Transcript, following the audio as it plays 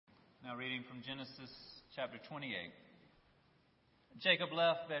Now reading from Genesis chapter 28. Jacob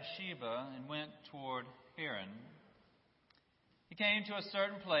left Beersheba and went toward Haran. He came to a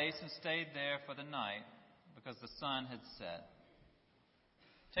certain place and stayed there for the night, because the sun had set.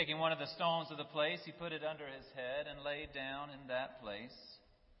 Taking one of the stones of the place, he put it under his head and lay down in that place.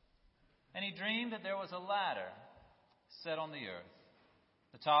 And he dreamed that there was a ladder set on the earth,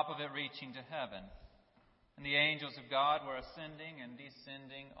 the top of it reaching to heaven. And the angels of God were ascending and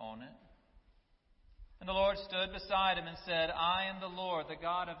descending on it. And the Lord stood beside him and said, I am the Lord, the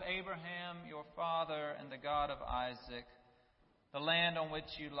God of Abraham, your father, and the God of Isaac. The land on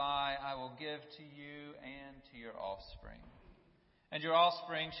which you lie I will give to you and to your offspring. And your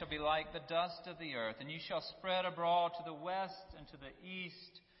offspring shall be like the dust of the earth, and you shall spread abroad to the west and to the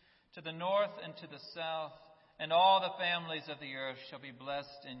east, to the north and to the south, and all the families of the earth shall be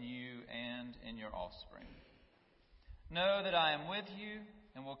blessed in you and in your offspring. Know that I am with you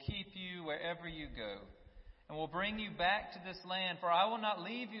and will keep you wherever you go, and will bring you back to this land, for I will not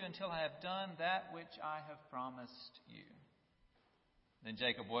leave you until I have done that which I have promised you. Then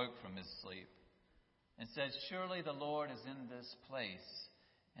Jacob woke from his sleep and said, Surely the Lord is in this place,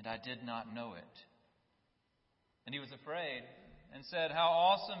 and I did not know it. And he was afraid and said, How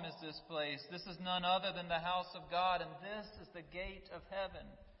awesome is this place! This is none other than the house of God, and this is the gate of heaven.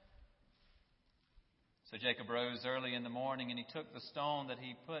 So Jacob rose early in the morning, and he took the stone that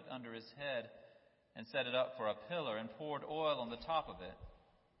he put under his head and set it up for a pillar and poured oil on the top of it.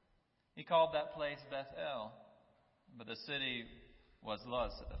 He called that place Bethel, but the city was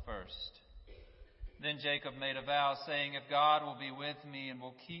Luz at the first. Then Jacob made a vow, saying, If God will be with me and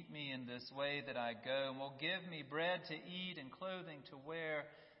will keep me in this way that I go, and will give me bread to eat and clothing to wear,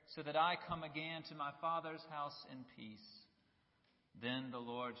 so that I come again to my father's house in peace, then the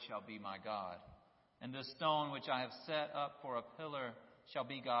Lord shall be my God. And this stone which I have set up for a pillar shall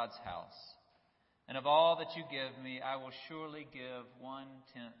be God's house. And of all that you give me, I will surely give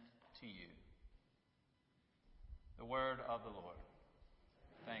 1/10 to you. The word of the Lord.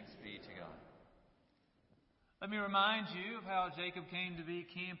 Thanks be to God. Let me remind you of how Jacob came to be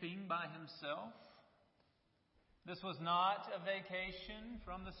camping by himself. This was not a vacation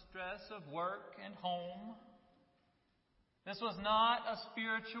from the stress of work and home. This was not a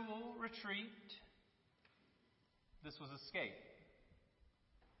spiritual retreat. This was escape.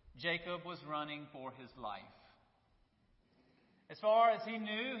 Jacob was running for his life. As far as he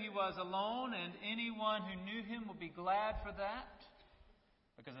knew, he was alone, and anyone who knew him would be glad for that,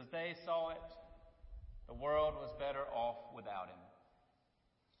 because as they saw it, the world was better off without him.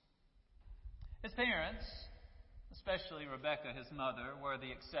 His parents, especially Rebekah, his mother, were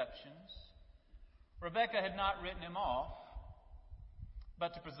the exceptions. Rebekah had not written him off,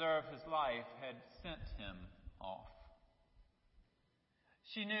 but to preserve his life had sent him off.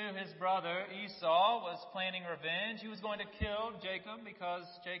 She knew his brother Esau was planning revenge. He was going to kill Jacob because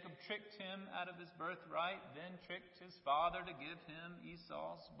Jacob tricked him out of his birthright, then tricked his father to give him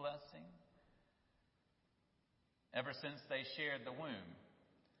Esau's blessing. Ever since they shared the womb,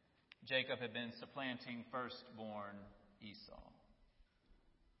 Jacob had been supplanting firstborn Esau.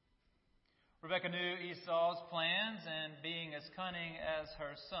 Rebekah knew Esau's plans, and being as cunning as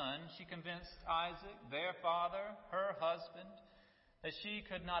her son, she convinced Isaac, their father, her husband, that she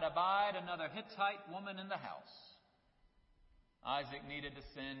could not abide another Hittite woman in the house. Isaac needed to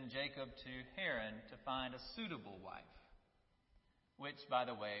send Jacob to Haran to find a suitable wife, which, by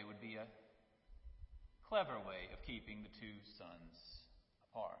the way, would be a clever way of keeping the two sons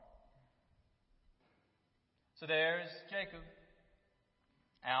apart. So there's Jacob,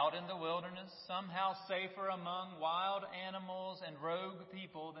 out in the wilderness, somehow safer among wild animals and rogue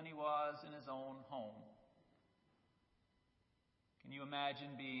people than he was in his own home. Can you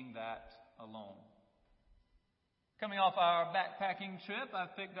imagine being that alone? Coming off our backpacking trip,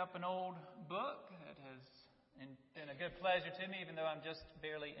 I've picked up an old book. It has been a good pleasure to me, even though I'm just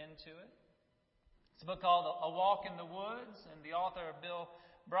barely into it. It's a book called A Walk in the Woods, and the author, Bill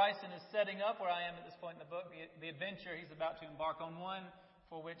Bryson, is setting up where I am at this point in the book, the adventure he's about to embark on, one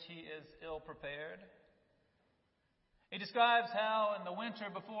for which he is ill-prepared. He describes how in the winter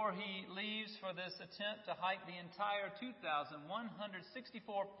before he leaves for this attempt to hike the entire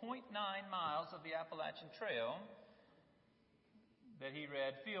 2,164.9 miles of the Appalachian Trail, that he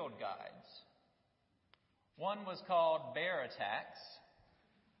read field guides. One was called Bear Attacks,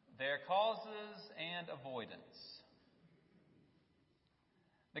 Their Causes and Avoidance.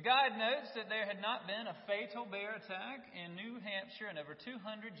 The guide notes that there had not been a fatal bear attack in New Hampshire in over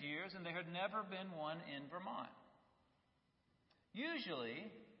 200 years, and there had never been one in Vermont.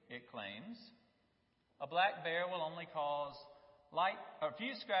 Usually, it claims, a black bear will only cause a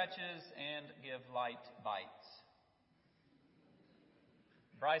few scratches and give light bites.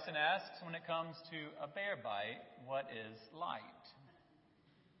 Bryson asks, when it comes to a bear bite, what is light?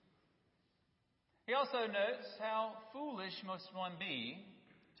 He also notes how foolish must one be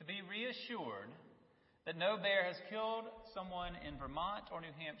to be reassured that no bear has killed someone in Vermont or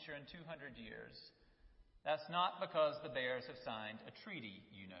New Hampshire in 200 years. That's not because the bears have signed a treaty,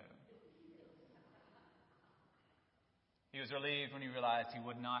 you know. He was relieved when he realized he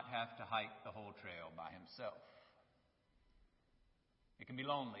would not have to hike the whole trail by himself. It can be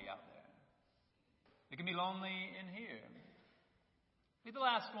lonely out there. It can be lonely in here. Be the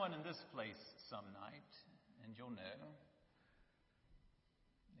last one in this place some night, and you'll know.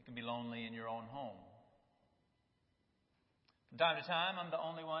 It can be lonely in your own home. From time to time, I'm the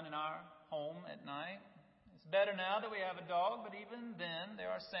only one in our home at night. It's better now that we have a dog, but even then, there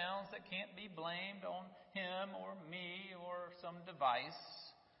are sounds that can't be blamed on him or me or some device.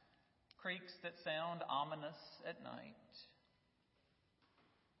 Creaks that sound ominous at night.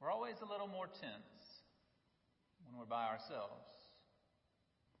 We're always a little more tense when we're by ourselves.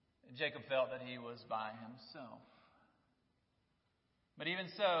 Jacob felt that he was by himself. But even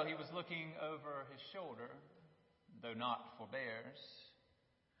so, he was looking over his shoulder, though not for bears.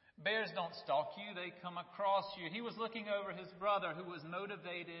 Bears don't stalk you, they come across you. He was looking over his brother who was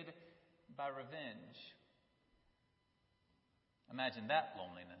motivated by revenge. Imagine that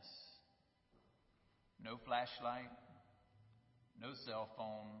loneliness. No flashlight, no cell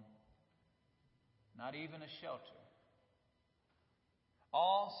phone, not even a shelter.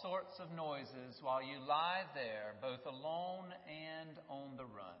 All sorts of noises while you lie there, both alone and on the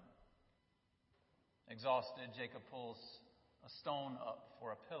run. Exhausted, Jacob pulls a stone up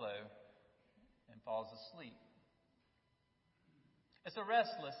for a pillow and falls asleep. It's a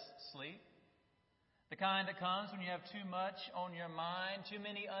restless sleep, the kind that comes when you have too much on your mind, too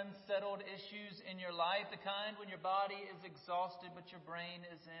many unsettled issues in your life, the kind when your body is exhausted but your brain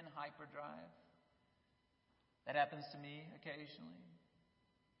is in hyperdrive. That happens to me occasionally.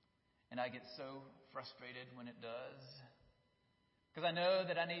 And I get so frustrated when it does. Because I know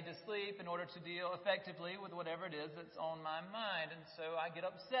that I need to sleep in order to deal effectively with whatever it is that's on my mind. And so I get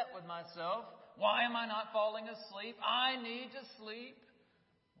upset with myself. Why am I not falling asleep? I need to sleep,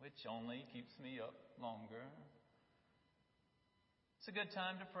 which only keeps me up longer. It's a good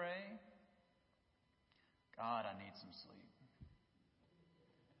time to pray. God, I need some sleep.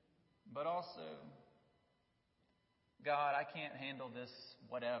 But also, God, I can't handle this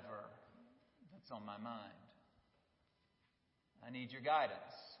whatever that's on my mind. I need your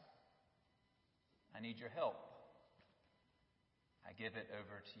guidance. I need your help. I give it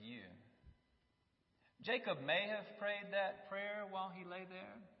over to you. Jacob may have prayed that prayer while he lay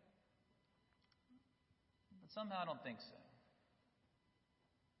there, but somehow I don't think so.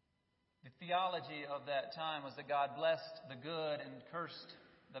 The theology of that time was that God blessed the good and cursed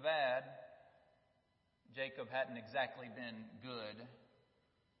the bad. Jacob hadn't exactly been good,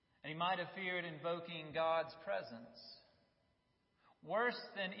 and he might have feared invoking God's presence. Worse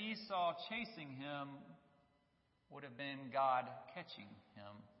than Esau chasing him would have been God catching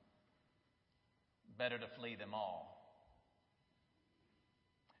him. Better to flee them all.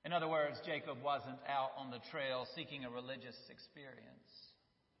 In other words, Jacob wasn't out on the trail seeking a religious experience.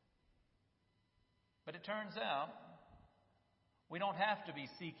 But it turns out we don't have to be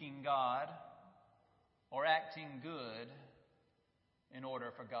seeking God or acting good in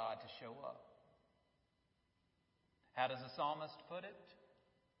order for God to show up. How does the psalmist put it?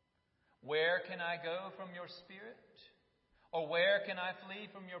 Where can I go from your spirit? Or where can I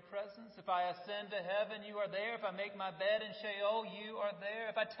flee from your presence? If I ascend to heaven, you are there. If I make my bed in Sheol, you are there.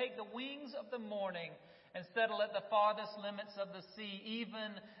 If I take the wings of the morning and settle at the farthest limits of the sea,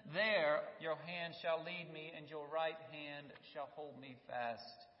 even there your hand shall lead me and your right hand shall hold me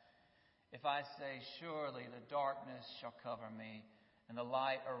fast. If I say, surely the darkness shall cover me and the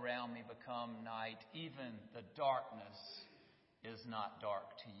light around me become night, even the darkness is not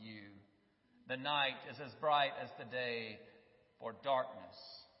dark to you. The night is as bright as the day, for darkness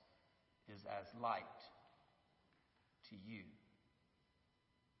is as light to you.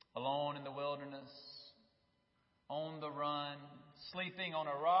 Alone in the wilderness, on the run, sleeping on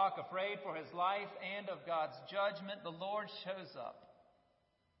a rock, afraid for his life and of God's judgment, the Lord shows up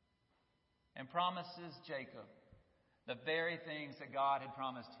and promises Jacob the very things that God had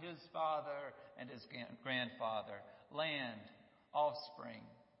promised his father and his grandfather: land, offspring,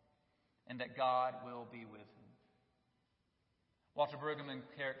 and that God will be with him. Walter Brueggemann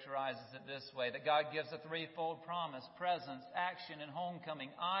characterizes it this way, that God gives a threefold promise: presence, action, and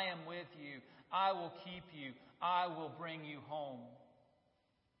homecoming. I am with you. I will keep you. I will bring you home.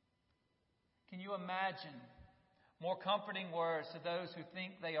 Can you imagine more comforting words to those who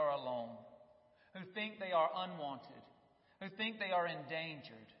think they are alone, who think they are unwanted, who think they are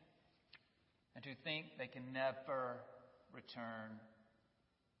endangered, and who think they can never return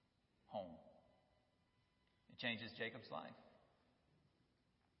home? It changes Jacob's life.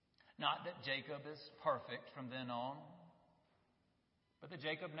 Not that Jacob is perfect from then on, but that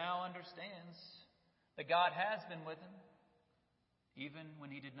Jacob now understands that God has been with him, even when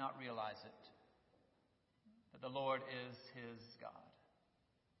he did not realize it, that the Lord is his God.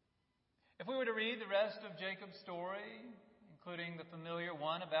 If we were to read the rest of Jacob's story, including the familiar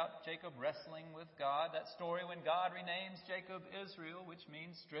one about Jacob wrestling with God, that story when God renames Jacob Israel, which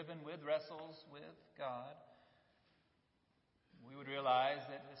means striven with, wrestles with God, we would realize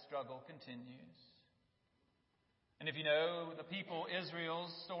that the struggle continues. And if you know the people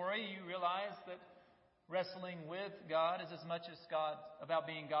Israel's story, you realize that wrestling with God is as much as about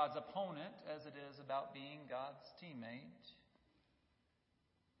being God's opponent as it is about being God's teammate.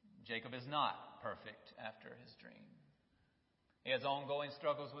 Jacob is not perfect after his dream. He has ongoing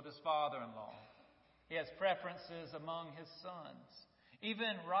struggles with his father-in-law. He has preferences among his sons.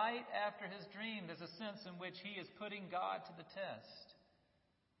 Even right after his dream, there's a sense in which he is putting God to the test.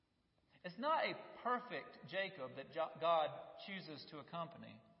 It's not a perfect Jacob that God chooses to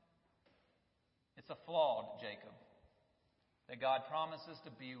accompany. It's a flawed Jacob that God promises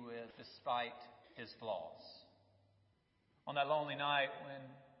to be with despite his flaws. On that lonely night when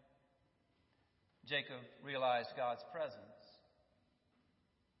Jacob realized God's presence,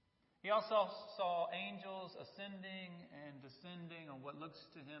 he also saw angels ascending and descending on what looks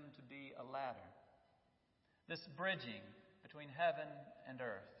to him to be a ladder. This bridging between heaven and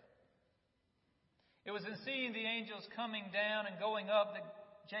earth. It was in seeing the angels coming down and going up that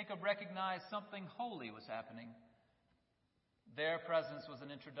Jacob recognized something holy was happening. Their presence was an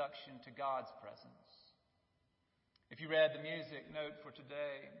introduction to God's presence. If you read the music note for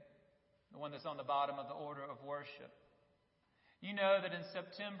today, the one that's on the bottom of the order of worship, you know that in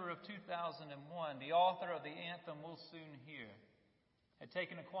September of 2001, the author of the anthem We'll Soon Hear had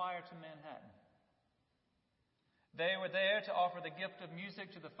taken a choir to Manhattan. They were there to offer the gift of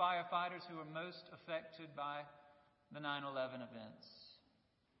music to the firefighters who were most affected by the 9/11 events.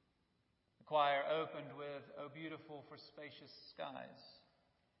 The choir opened with "O Beautiful for Spacious Skies."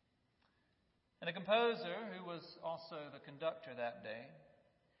 And the composer, who was also the conductor that day,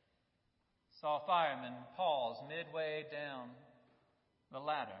 saw a fireman pause midway down the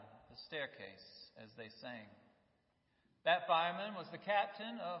ladder, the staircase, as they sang. That fireman was the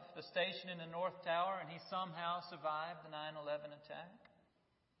captain of the station in the North Tower, and he somehow survived the 9/11 attack.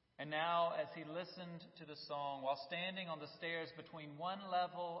 And now, as he listened to the song, while standing on the stairs between one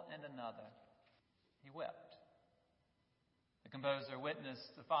level and another, he wept. The composer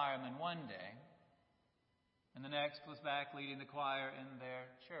witnessed the fireman one day, and the next was back leading the choir in their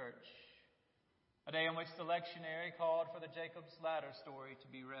church. A day on which the lectionary called for the Jacob's Ladder story to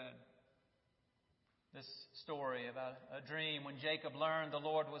be read. This story about a dream when Jacob learned the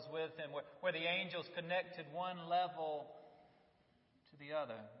Lord was with him, where the angels connected one level to the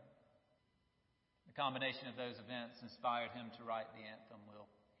other. The combination of those events inspired him to write the anthem we'll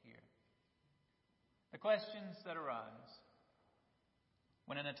hear. The questions that arise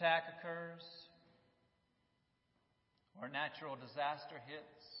when an attack occurs, or a natural disaster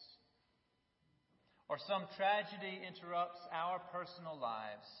hits, or some tragedy interrupts our personal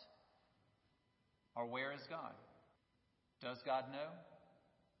lives, or where is God? Does God know?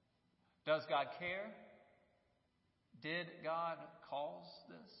 Does God care? Did God cause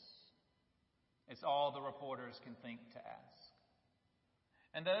this? It's all the reporters can think to ask.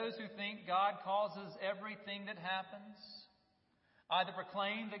 And those who think God causes everything that happens either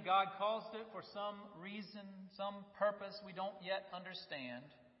proclaim that God caused it for some reason, some purpose we don't yet understand,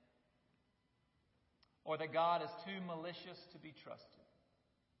 or that God is too malicious to be trusted.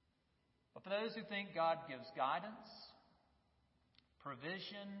 But for those who think God gives guidance,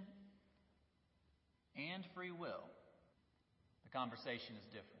 provision, and free will, the conversation is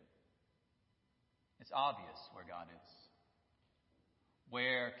different. It's obvious where God is.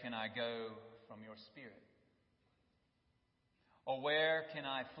 Where can I go from your Spirit? Or where can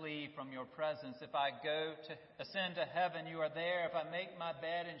I flee from your presence? If I ascend to heaven, you are there. If I make my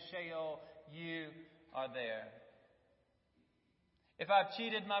bed in Sheol, you are there. If I've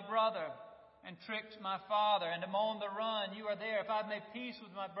cheated my brother and tricked my father and am on the run, you are there. If I've made peace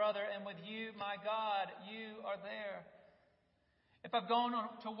with my brother and with you, my God, you are there. If I've gone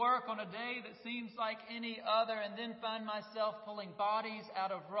to work on a day that seems like any other and then find myself pulling bodies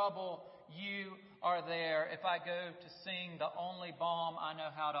out of rubble, you are there. If I go to sing the only balm I know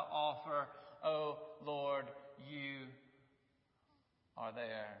how to offer, oh Lord, you are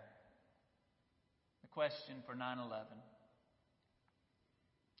there. The question for 9/11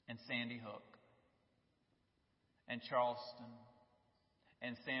 and Sandy Hook and Charleston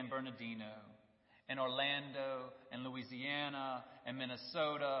and San Bernardino and Orlando and Louisiana and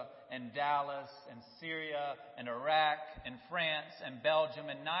Minnesota and Dallas and Syria and Iraq and France and Belgium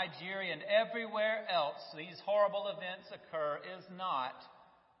and Nigeria and everywhere else these horrible events occur is not,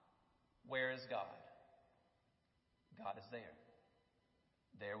 where is God? God is there.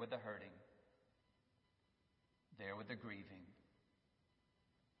 There with the hurting. There with the grieving.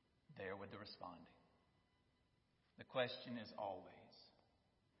 There with the responding. The question is always,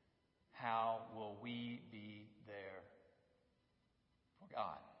 how will we be there for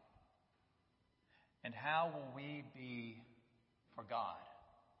God? And how will we be for God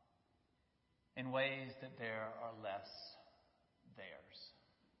in ways that there are less theirs?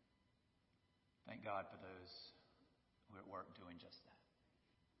 Thank God for those who are at work doing just that.